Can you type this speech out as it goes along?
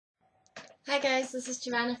Hi guys, this is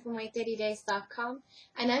Joanna from Wait30days.com,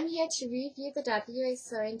 and I'm here to review the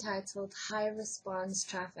WSO entitled High Response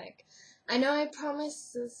Traffic. I know I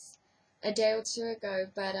promised this a day or two ago,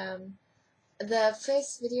 but the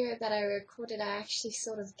first video that I recorded, I actually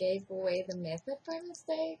sort of gave away the method by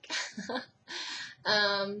mistake.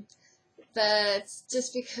 But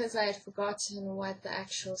just because I had forgotten what the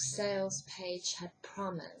actual sales page had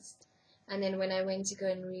promised, and then when I went to go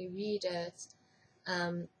and reread it,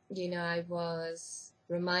 I was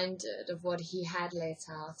reminded of what he had let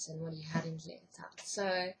out and what he hadn't let out.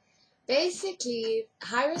 So basically,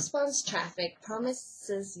 high response traffic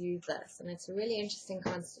promises you this, and it's a really interesting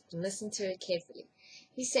concept, and listen to it carefully.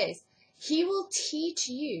 He says, he will teach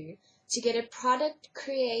you to get a product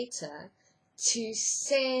creator to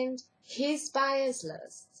send his buyers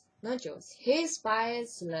list, not yours, his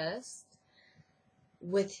buyers list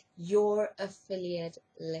with your affiliate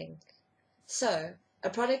link. So, a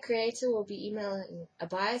product creator will be emailing a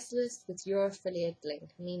buyers list with your affiliate link,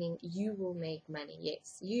 meaning you will make money.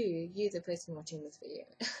 Yes, you the person watching this video.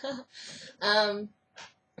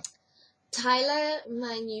 Tyler,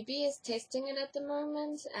 my newbie, is testing it at the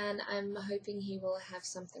moment, and I'm hoping he will have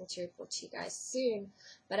something to report to you guys soon.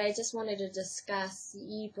 But I just wanted to discuss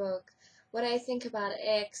the ebook, what I think about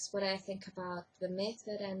X, what I think about the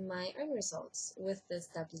method, and my own results with this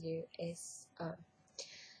WSO.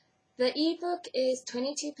 The ebook is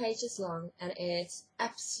 22 pages long, and it's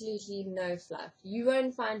absolutely no fluff. You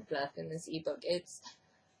won't find fluff in this ebook. It's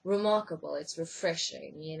remarkable. It's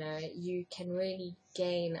refreshing. You can really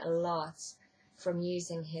gain a lot from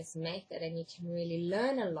using his method, and you can really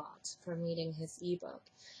learn a lot from reading his ebook.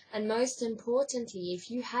 And most importantly, if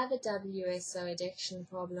you have a WSO addiction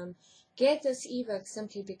problem, get this ebook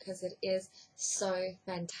simply because it is so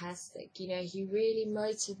fantastic. He really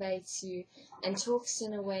motivates you and talks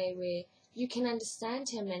in a way where you can understand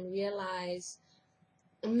him and realize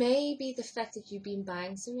maybe the fact that you've been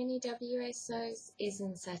buying so many WSOs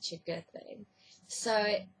isn't such a good thing.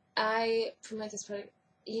 So I promote this product,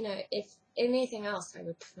 if anything else, I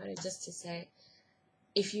would promote it just to say,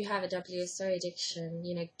 if you have a WSO addiction,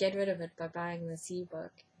 get rid of it by buying this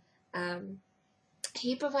ebook.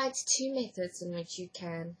 He provides two methods in which you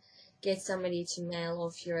can get somebody to mail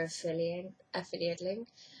off your affiliate link.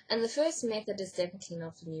 And the first method is definitely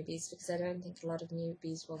not for newbies, because I don't think a lot of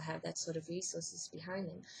newbies will have that sort of resources behind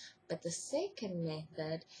them. But the second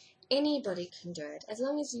method, anybody can do it. As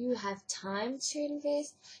long as you have time to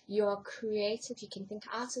invest, you are creative, you can think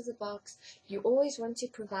out of the box, you always want to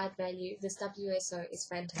provide value, this WSO is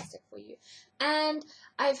fantastic for you. And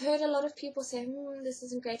I've heard a lot of people say, this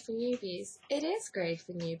isn't great for newbies. It is great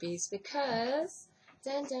for newbies because,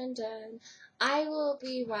 dun dun dun, I will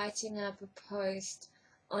be writing up a post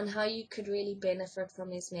on how you could really benefit from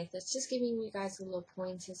his methods, just giving you guys a little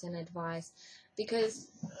pointers and advice, because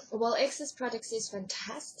while X's products is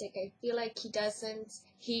fantastic, I feel like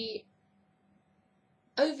he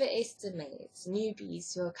overestimates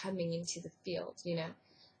newbies who are coming into the field.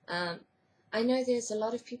 I know there's a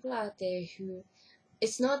lot of people out there who,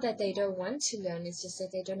 it's not that they don't want to learn, it's just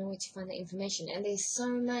that they don't know where to find the information. And there's so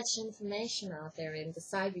much information out there in the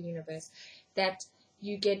cyber universe that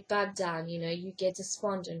you get bogged down, you get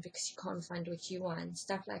despondent because you can't find what you want,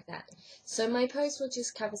 stuff like that. So my post will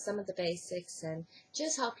just cover some of the basics and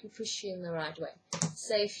just help you push you in the right way.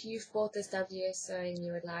 So if you've bought this WSO and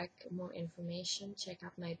you would like more information, check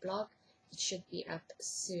out my blog. It should be up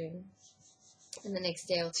soon, in the next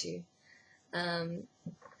day or two.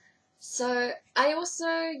 So I also,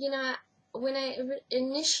 when I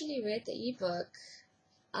initially read the ebook,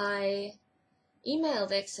 I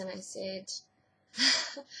emailed X and I said,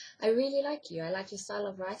 I really like you. I like your style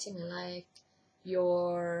of writing. I like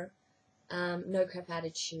your no crap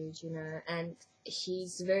attitude, and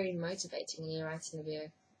he's very motivating, and he writes in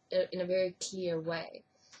a very clear way.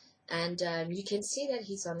 And you can see that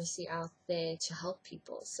he's honestly out there to help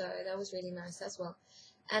people. So that was really nice as well.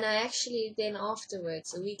 And I actually then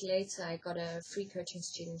afterwards, a week later, I got a free coaching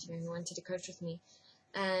student who wanted to coach with me.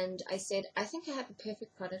 And I said, I think I have a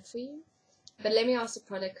perfect product for you, but let me ask the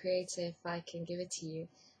product creator if I can give it to you.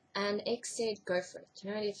 And X said, go for it.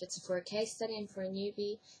 If it's for a case study and for a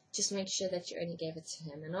newbie, just make sure that you only gave it to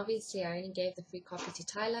him. And obviously, I only gave the free copy to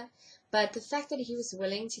Tyler. But the fact that he was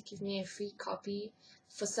willing to give me a free copy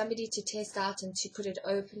for somebody to test out and to put it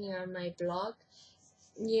openly on my blog,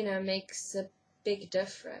 makes a big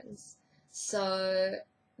difference. So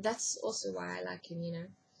that's also why I like him,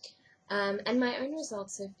 And my own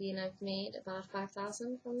results have been, I've made about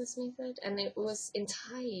 5,000 from this method, and it was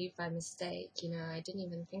entirely by mistake. I didn't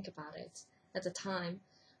even think about it at the time,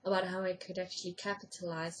 about how I could actually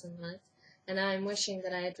capitalize on it and I'm wishing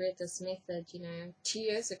that I had read this method, 2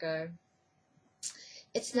 years ago.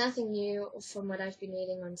 It's nothing new from what I've been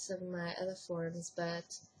reading on some of my other forums,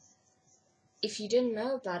 but if you didn't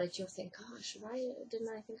know about it, you'll think, gosh, why didn't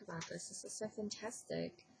I think about this? This is so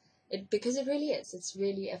fantastic. Because it really is. It's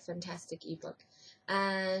really a fantastic ebook.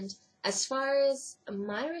 And as far as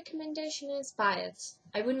my recommendation is, buy it.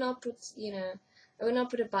 I would not put, I would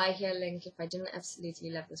not put a buy here link if I didn't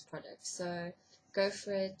absolutely love this product. So go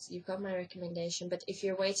for it. You've got my recommendation. But if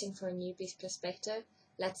you're waiting for a newbie's perspective,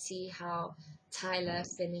 let's see how Tyler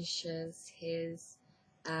finishes his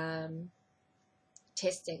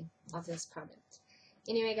testing of this product.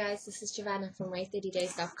 Anyway, guys, this is Giovanna from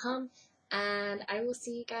Wait30days.com, and I will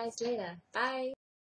see you guys later. Bye!